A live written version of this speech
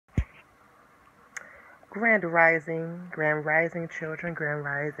Grand Rising children, Grand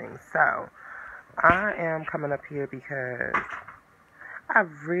Rising. So, I am coming up here because I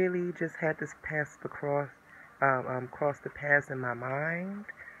really just had this cross the paths in my mind.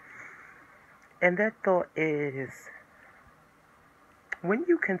 And that thought is, when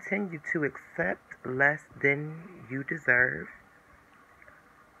you continue to accept less than you deserve,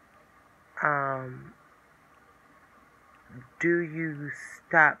 um, do you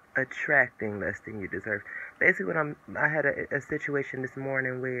stop attracting less than you deserve? Basically, I had a situation this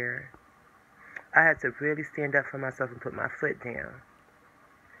morning where I had to really stand up for myself and put my foot down.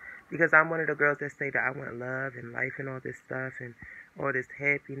 Because I'm one of the girls that say that I want love and life and all this stuff and all this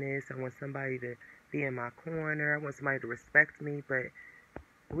happiness. I want somebody to be in my corner. I want somebody to respect me. But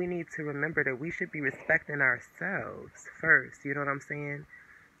we need to remember that we should be respecting ourselves first. You know what I'm saying?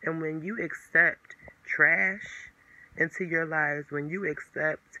 And when you accept trash into your lives, when you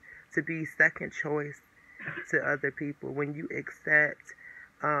accept to be second choice to other people, when you accept,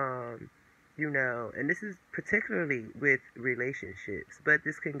 and this is particularly with relationships, but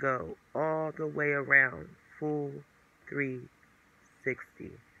this can go all the way around, full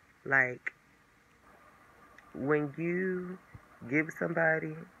 360. Like, when you give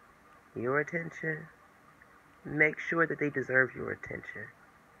somebody your attention, make sure that they deserve your attention.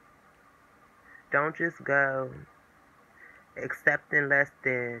 Don't just go accepting less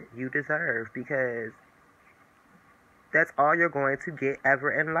than you deserve, because that's all you're going to get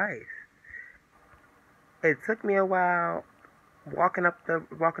ever in life. It took me a while walking up the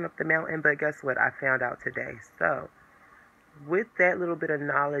mountain, but guess what? I found out today. So, with that little bit of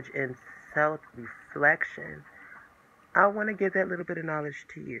knowledge and self-reflection, I want to give that little bit of knowledge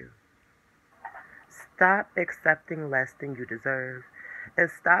to you. Stop accepting less than you deserve, and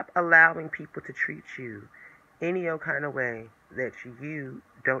stop allowing people to treat you any old kind of way that you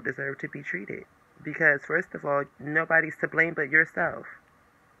don't deserve to be treated. Because first of all, nobody's to blame but yourself.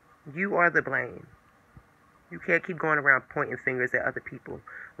 You are the blame. You can't keep going around pointing fingers at other people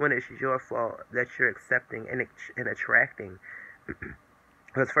when it's your fault that you're accepting and attracting.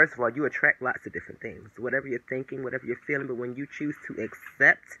 Because first of all, you attract lots of different things. Whatever you're thinking, whatever you're feeling, but when you choose to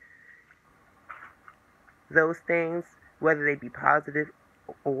accept those things, whether they be positive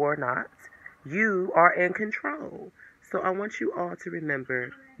or not, you are in control. So I want you all to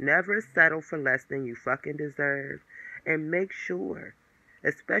remember, never settle for less than you fucking deserve. And make sure,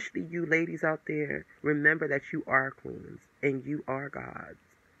 especially you ladies out there, remember that you are queens and you are gods.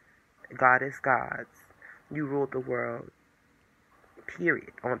 God is gods. You rule the world.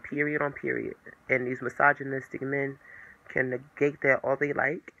 Period. On period on period. And these misogynistic men can negate that all they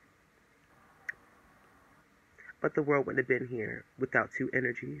like. But the world wouldn't have been here without two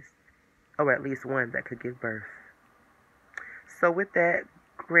energies. Or at least one that could give birth. So with that,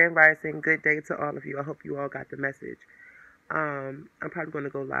 Grand Rising, good day to all of you. I hope you all got the message. I'm probably going to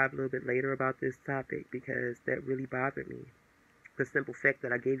go live a little bit later about this topic because that really bothered me. The simple fact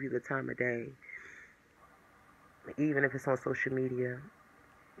that I gave you the time of day, even if it's on social media,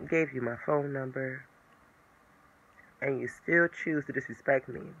 gave you my phone number, and you still choose to disrespect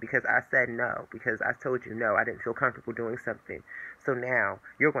me because I said no, because I told you no, I didn't feel comfortable doing something. So now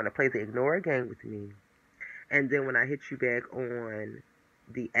you're going to play the ignore game with me. And then when I hit you back on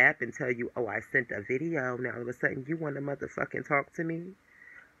the app and tell you, oh, I sent a video, now all of a sudden you want to motherfucking talk to me?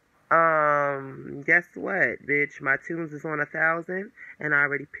 Guess what, bitch? My tunes is on 1,000, and I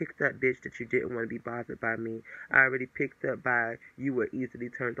already picked up, bitch, that you didn't want to be bothered by me. I already picked up by you were easily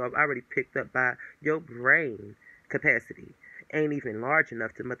turned off. I already picked up by your brain capacity ain't even large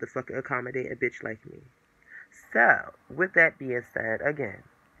enough to motherfucking accommodate a bitch like me. So, with that being said, again,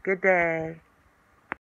 good day.